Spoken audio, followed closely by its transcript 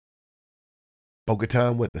Polka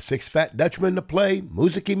time with the Six Fat Dutchmen to play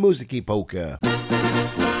Musiki Musiki Polka.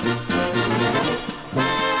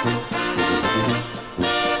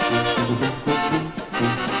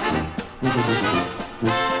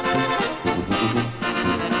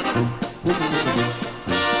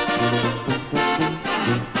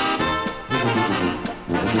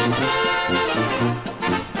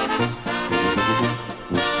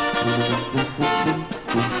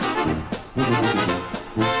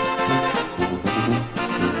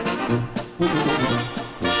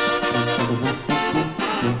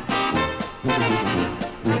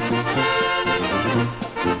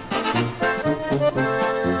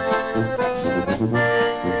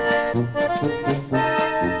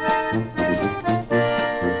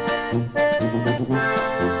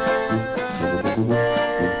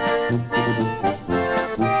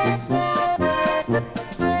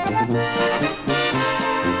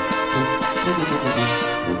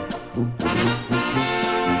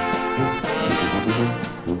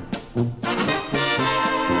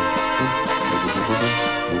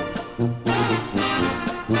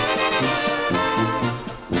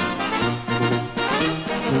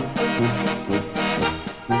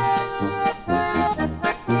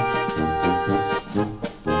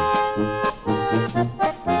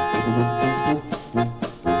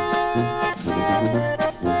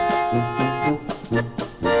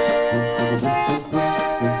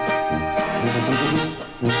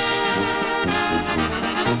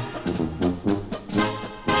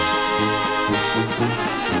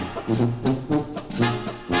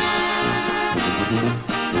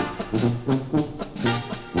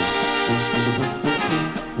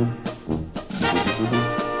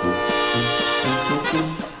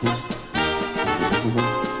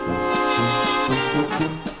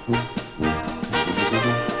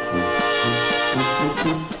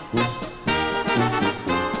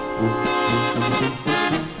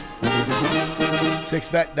 Six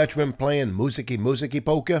Fat Dutchmen playing Musiki Musiki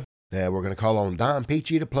Polka. We're going to call on Don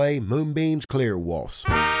Peachy to play Moonbeam's Clear Waltz.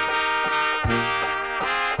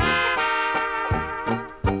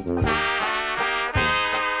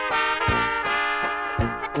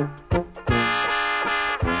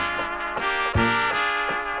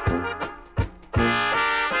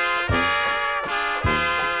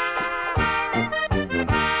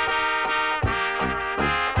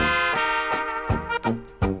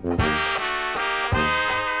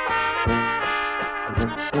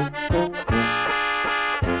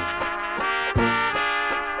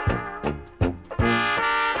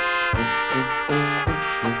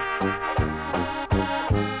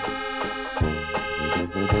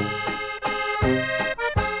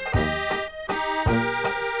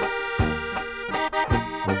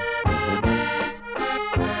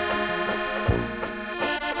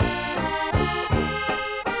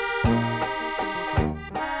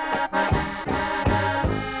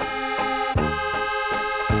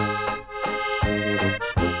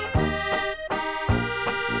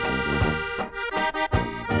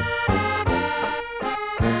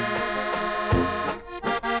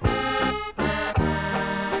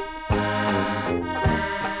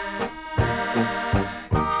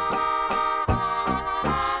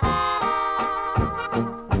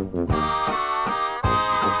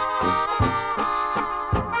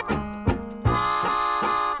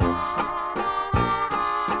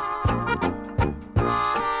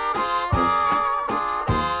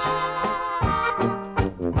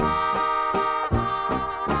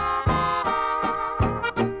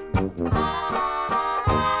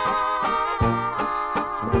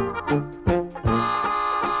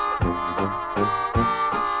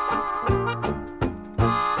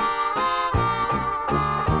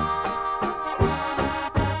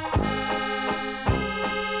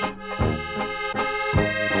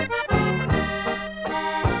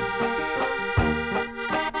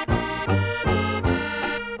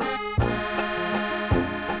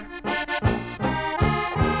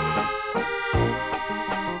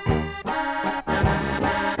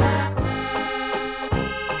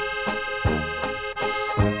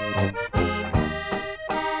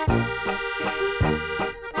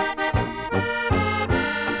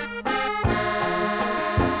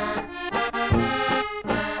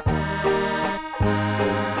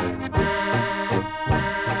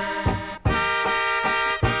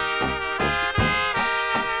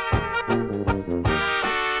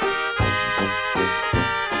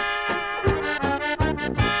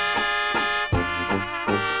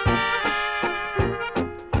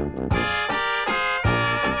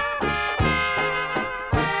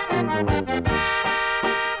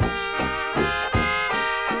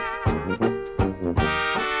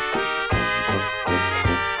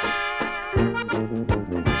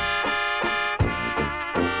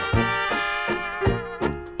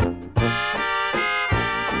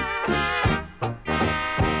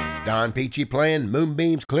 Don Peachy playing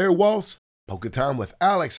Moonbeam's Clear Waltz. Polka time with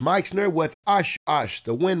Alex Meixner with Osh Osh,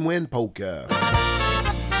 the Win-Win Polka.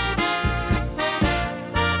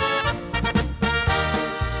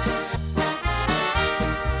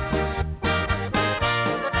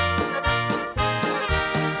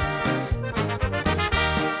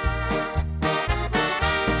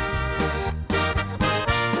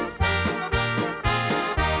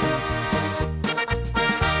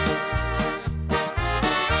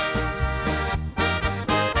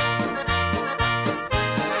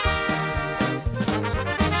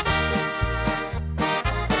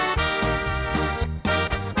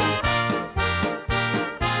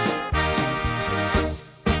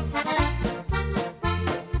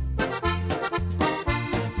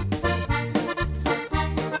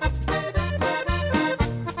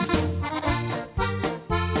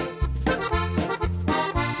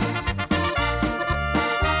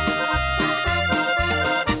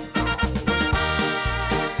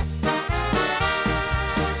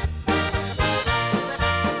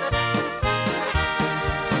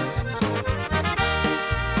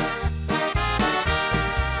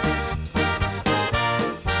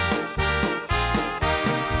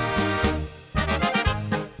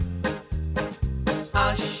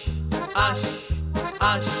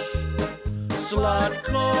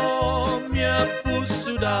 Sladko mě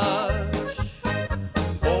pusu dáš,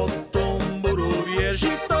 potom budu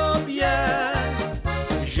věřit tobě,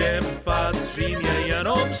 že patřím je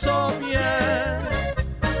jenom sobě.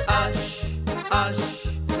 Až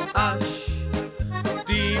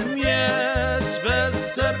ty mě své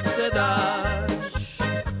srdce dáš,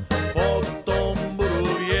 potom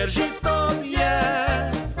budu věřit tobě,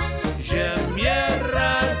 že mě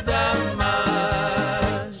ráda máš.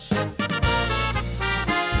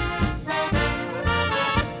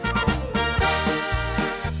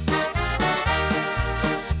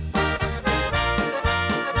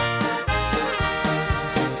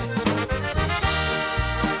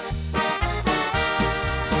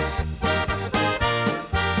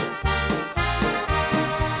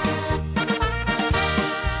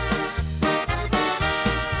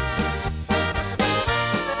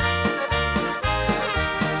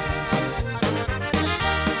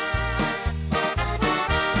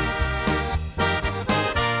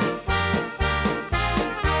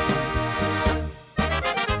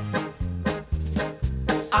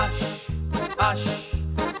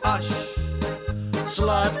 Až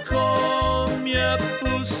sladko mě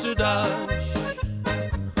pusu dáš,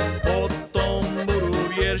 potom budu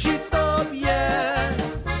věřit tobě,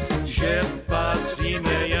 že patřím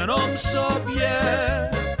jenom sobě.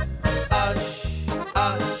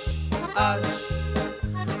 Až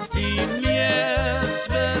ty mě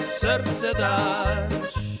své srdce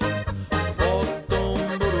dáš, potom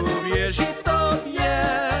budu věřit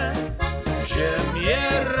tobě, že mě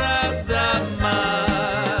ráda máš.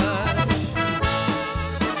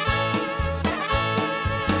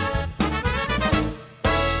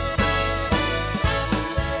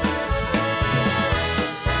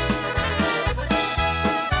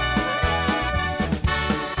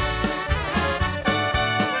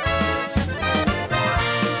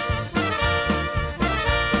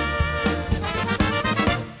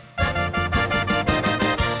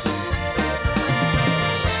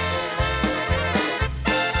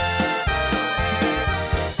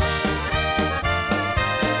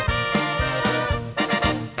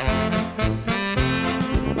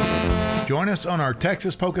 Join us on our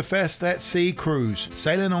Texas Polka Fest at Sea cruise,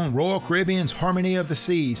 sailing on Royal Caribbean's Harmony of the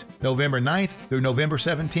Seas, November 9th through November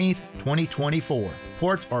 17th, 2024.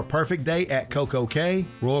 Ports are Perfect Day at Coco Cay,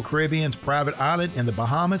 Royal Caribbean's private island in the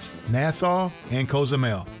Bahamas, Nassau, and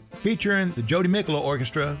Cozumel. Featuring the Jody Mikula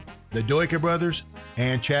Orchestra, the Doika Brothers,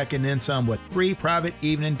 and checking in some with 3 private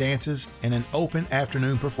evening dances and an open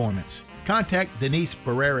afternoon performance. Contact Denise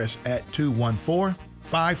Barreras at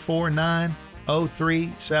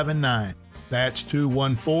 214-549-0379. That's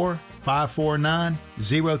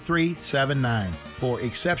 214-549-0379 for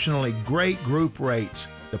exceptionally great group rates.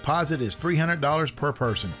 Deposit is $300 per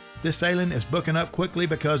person. This sailing is booking up quickly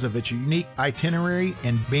because of its unique itinerary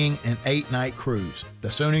and being an 8-night cruise.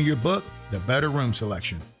 The sooner you book, the better room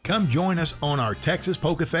selection. Come join us on our Texas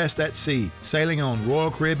Polka Fest at Sea, sailing on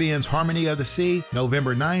Royal Caribbean's Harmony of the Sea,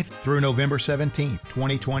 November 9th through November 17th,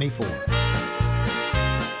 2024.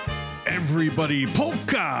 everybody,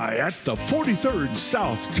 Polka at the 43rd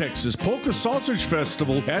South Texas Polka Sausage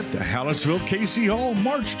Festival at the Hallettsville KC Hall,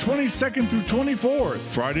 March 22nd through 24th.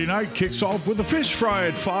 Friday night kicks off with a fish fry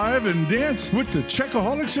at 5 and dance with the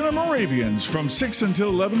Czechaholics and the Moravians from 6 until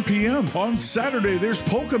 11 p.m. On Saturday, there's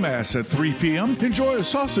Polka Mass at 3 p.m. Enjoy a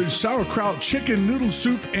sausage, sauerkraut, chicken, noodle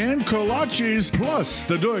soup, and kolaches, plus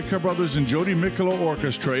the Doika Brothers and Jody Mikula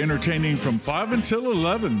Orchestra entertaining from 5 until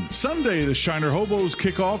 11. Sunday, the Shiner Hobos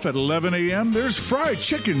kick off at 11 a.m. There's fried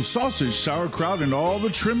chicken, sausage, sauerkraut, and all the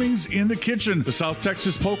trimmings in the kitchen. The South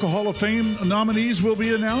Texas Polka Hall of Fame nominees will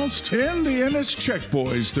be announced. And the Ennis Czech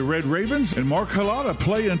Boys, the Red Ravens, and Mark Halata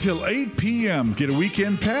play until 8 p.m. Get a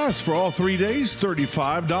weekend pass for all 3 days,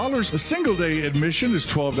 $35. A single day admission is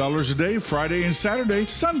 $12 a day, Friday and Saturday.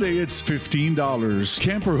 Sunday, it's $15.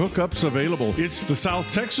 Camper hookups available. It's the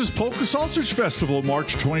South Texas Polka Sausage Festival,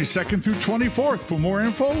 March 22nd through 24th. For more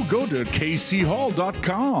info, go to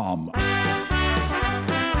kchall.com.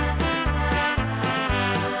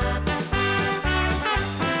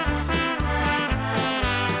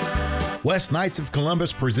 West Knights of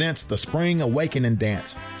Columbus presents the Spring Awakening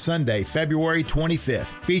Dance, Sunday, February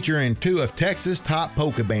 25th, featuring two of Texas' top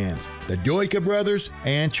polka bands, the Doika Brothers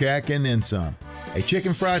and Chak and Then Some. A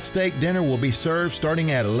chicken fried steak dinner will be served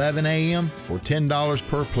starting at 11 a.m. for $10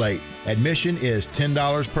 per plate. Admission is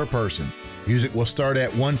 $10 per person. Music will start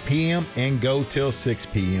at 1 p.m. and go till 6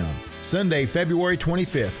 p.m. Sunday, February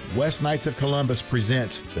 25th, West Knights of Columbus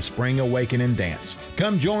presents the Spring Awakening Dance.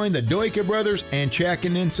 Come join the Doika Brothers and Chak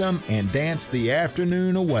and Then Some and dance the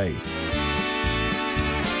afternoon away.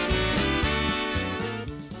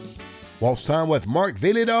 Waltz time with Mark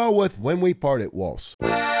Villadal with When We Parted Waltz.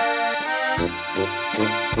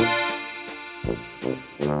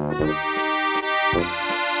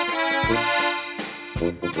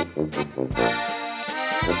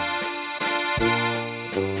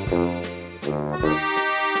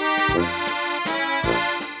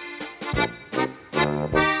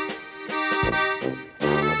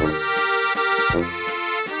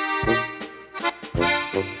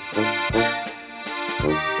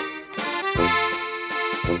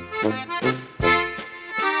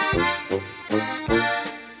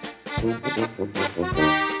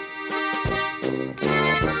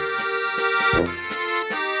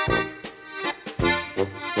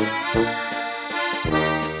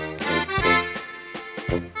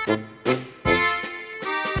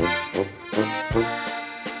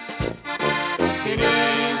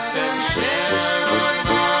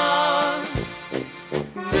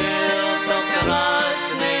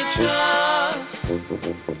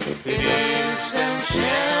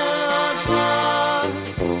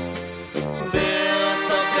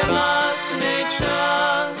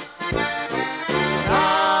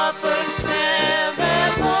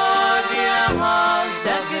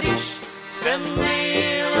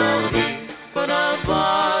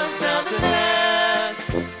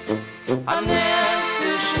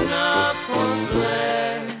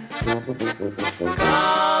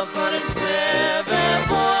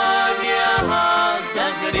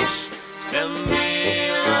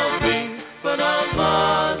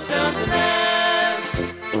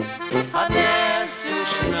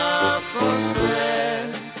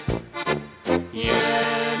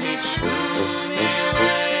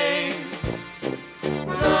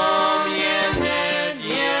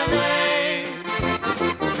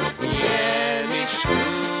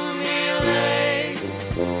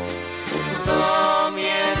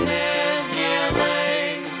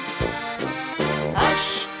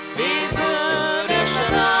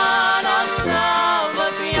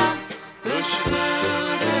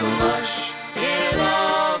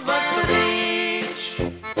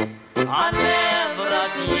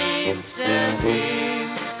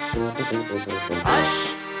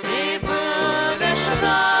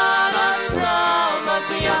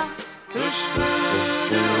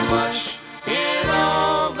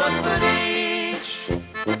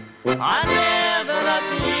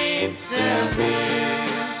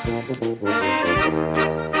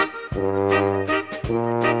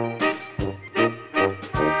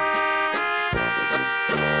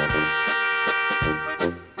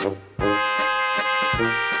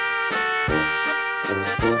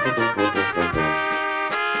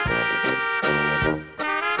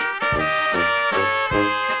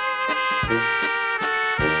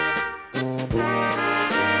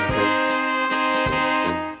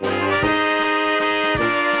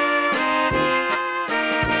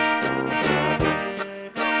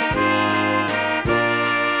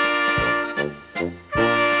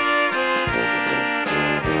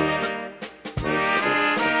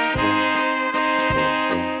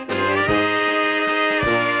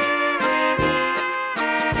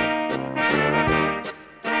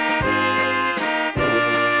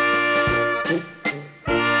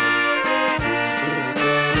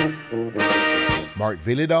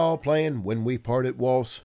 Villadal playing When We Parted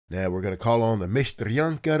Waltz. Now we're going to call on the Mr.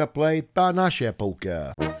 Janka to play Ta Nasza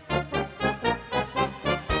Polka.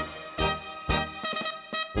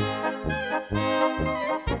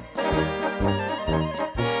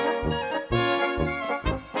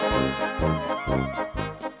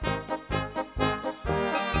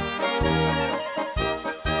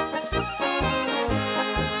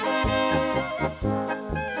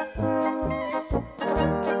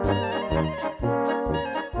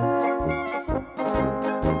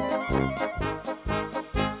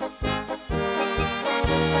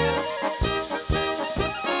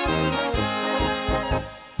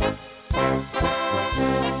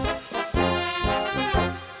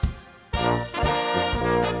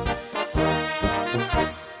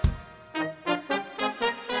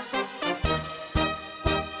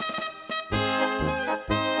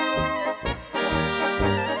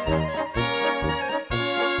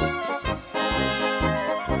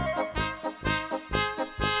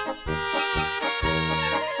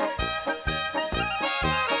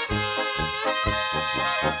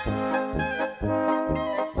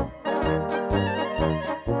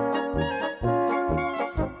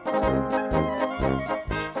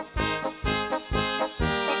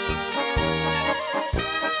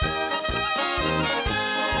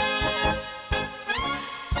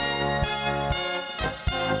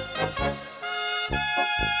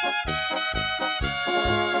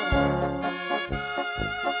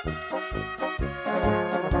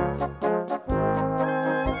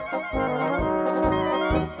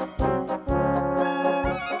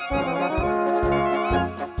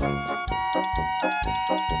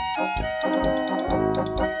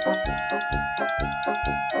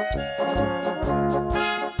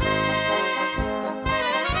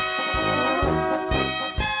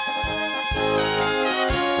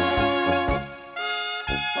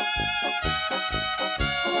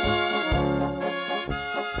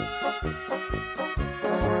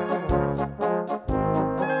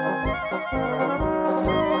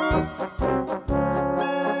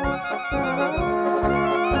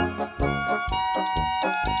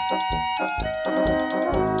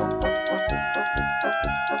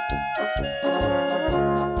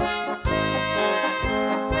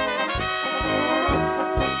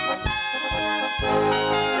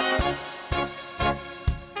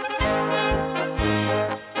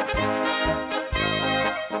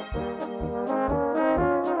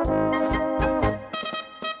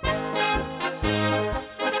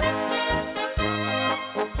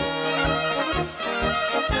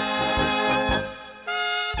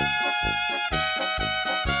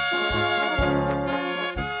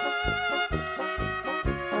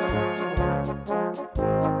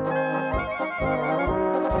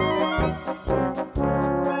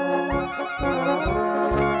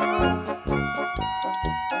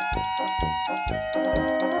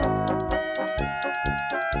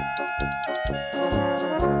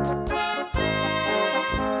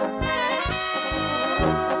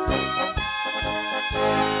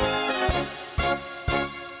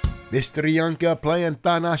 Mr. Janka playing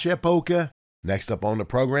Ta Nasza Polka. Next up on the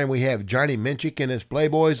program, we have Johnny Minchik and his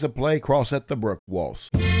Playboys to play Cross at the Brook Waltz.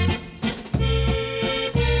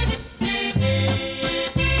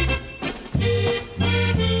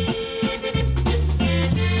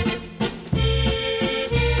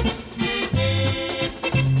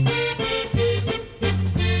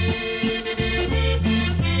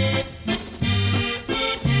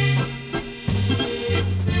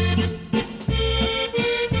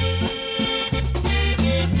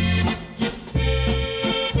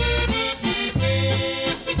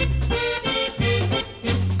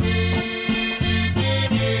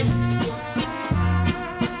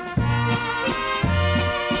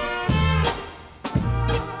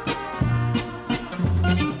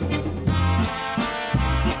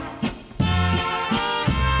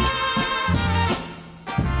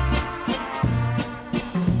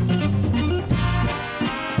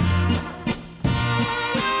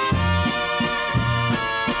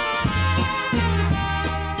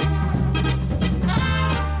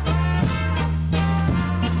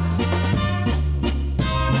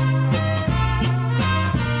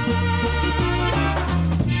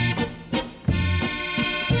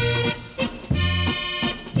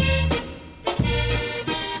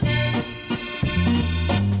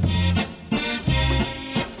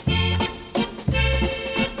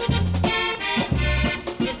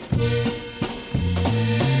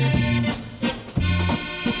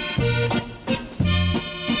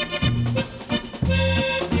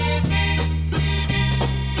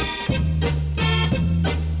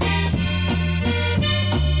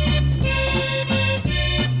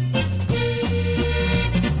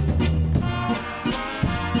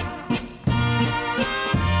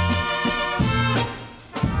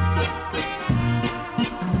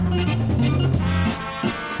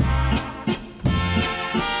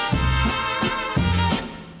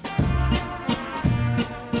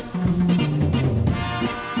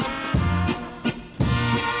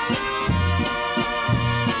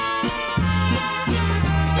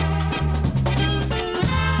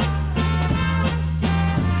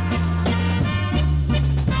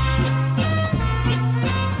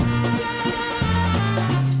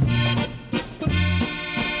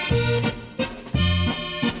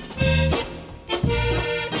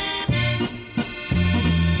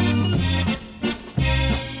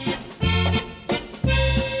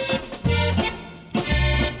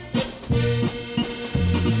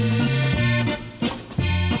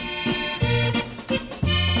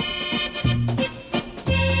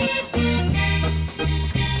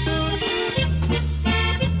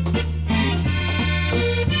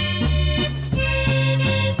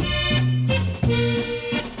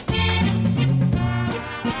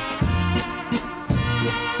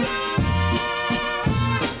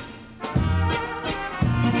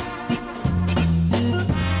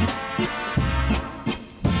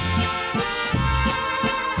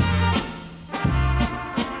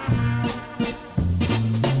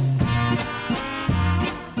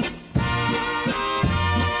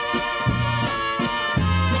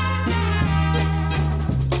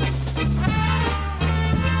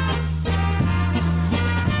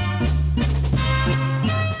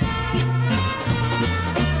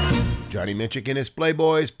 Johnny Minchick and his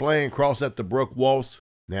Playboys playing Cross at the Brook Waltz.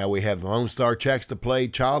 Now we have the Lone Star Checks to play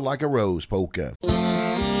Child Like a Rose polka.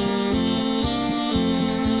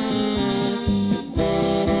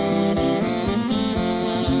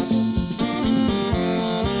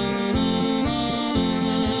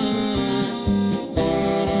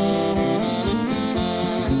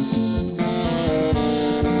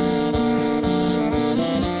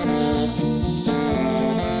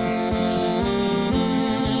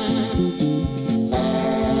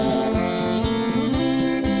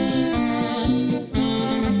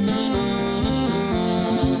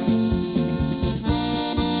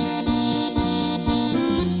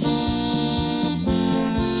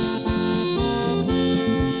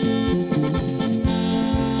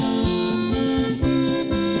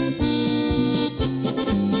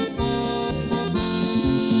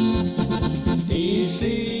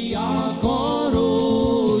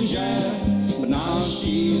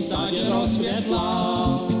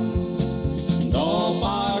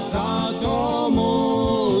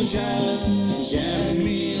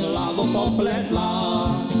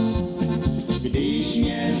 Když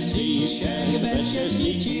měsíček večer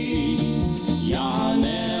svítí, já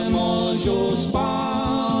nemůžu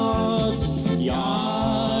spát.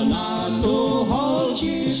 Já na tu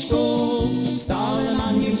holčičku stále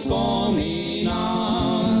na ní vzpomínám.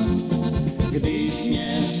 Když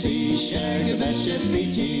měsíček večer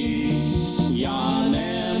svítí, já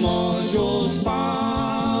nemůžu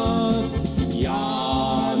spát.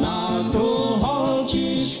 Já na tu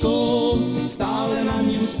holčičku stále na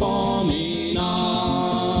ní vzpomínám.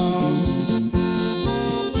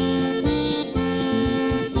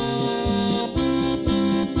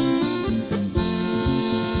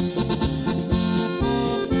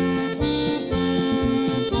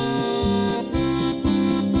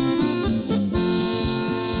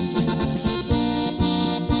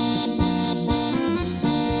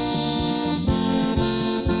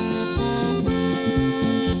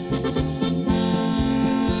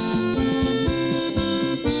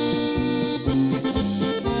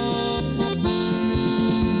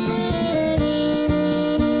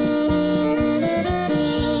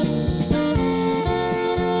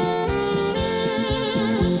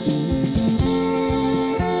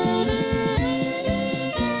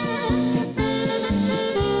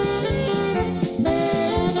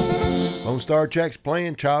 Star Checks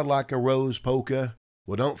playing Child Like a Rose polka.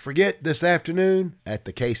 Well, don't forget this afternoon at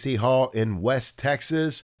the KC Hall in West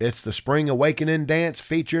Texas, it's the Spring Awakening Dance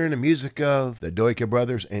featuring the music of the Doika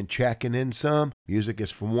Brothers and Chackin' In Some. Music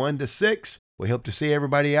is from 1 to 6. We hope to see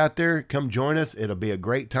everybody out there. Come join us. It'll be a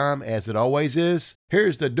great time as it always is.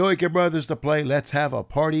 Here's the Doika Brothers to play Let's Have a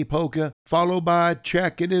Party polka, followed by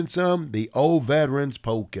Chackin' In Some, the Old Veterans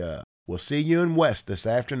polka. We'll see you in West this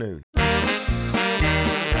afternoon.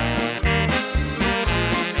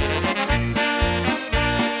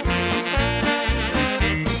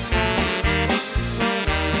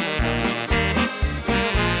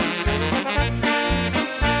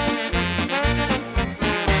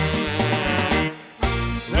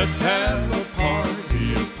 Let's have a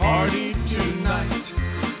party tonight.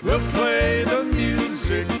 We'll play the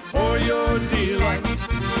music for your delight.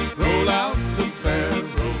 Roll out the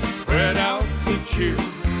barrel, spread out the cheer.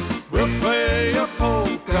 We'll play a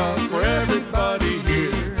polka for everybody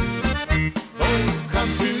here. Oh, come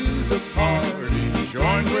to the party,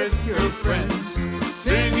 join with your friends,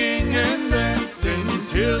 singing and dancing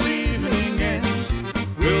till evening ends.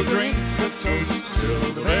 We'll drink a toast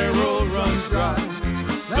till the barrel runs dry.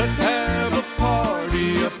 Let's have a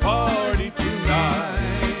party tonight.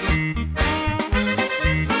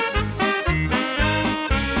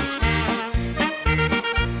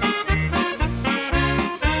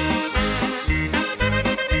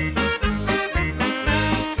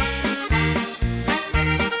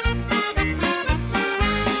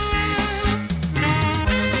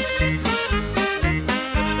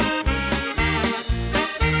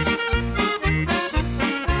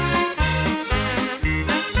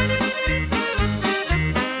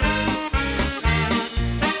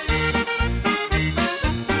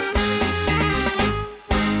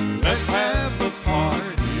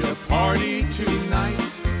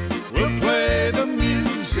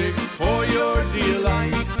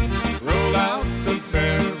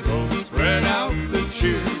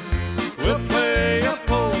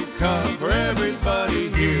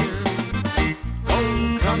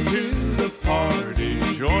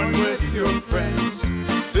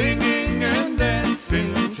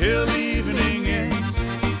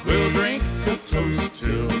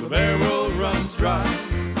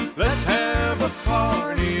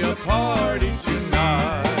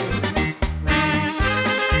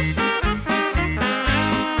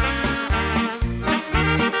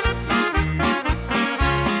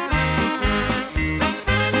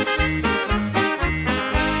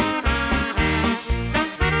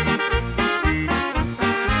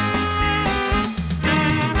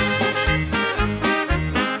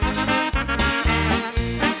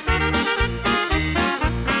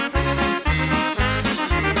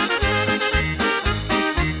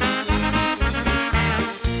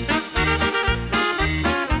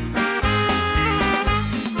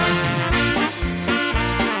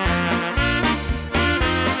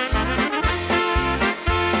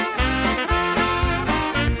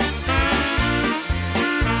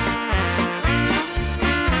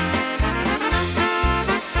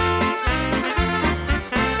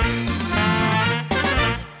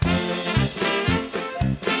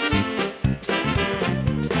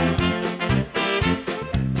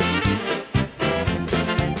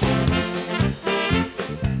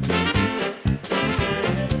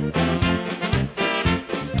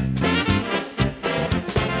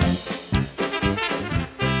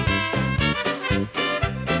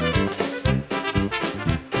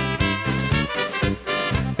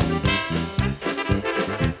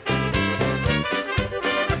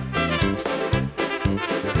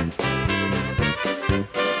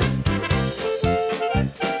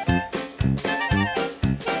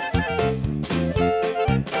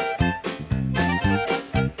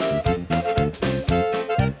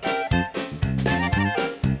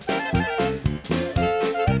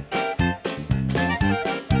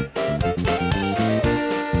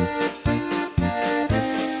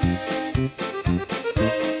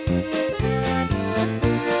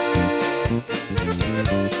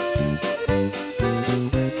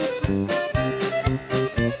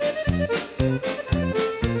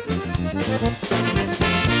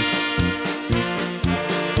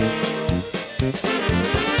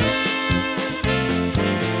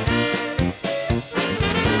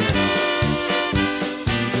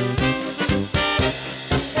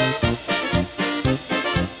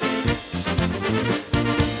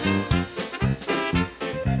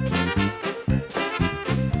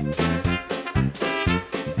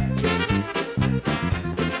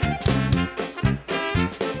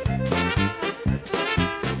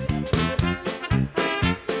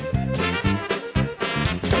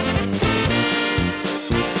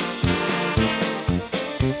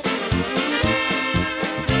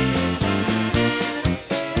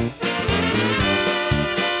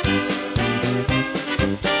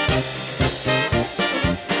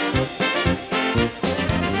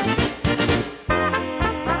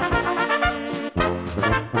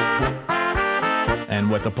 And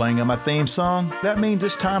with the playing of my theme song, that means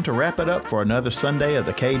it's time to wrap it up for another Sunday of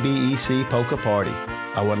the KBEC Polka Party.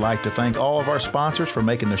 I would like to thank all of our sponsors for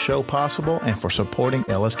making the show possible and for supporting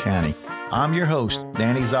Ellis County. I'm your host,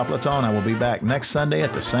 Danny Zaplaton. I will be back next Sunday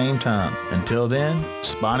at the same time. Until then,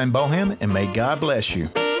 Spon and Bohem, and may God bless you.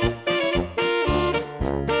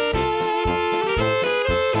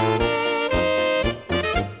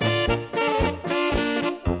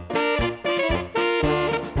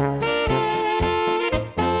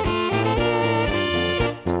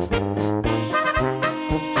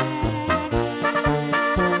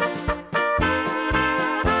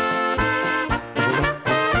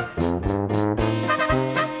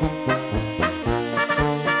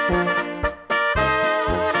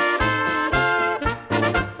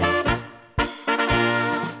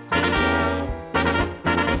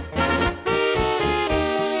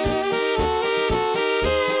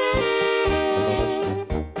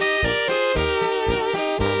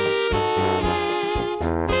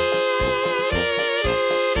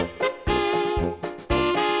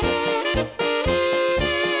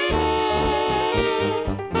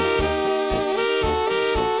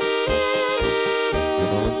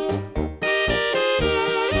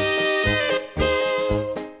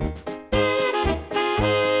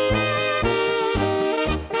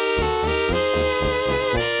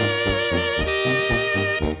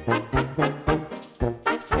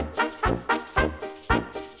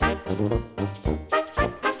 Thank you.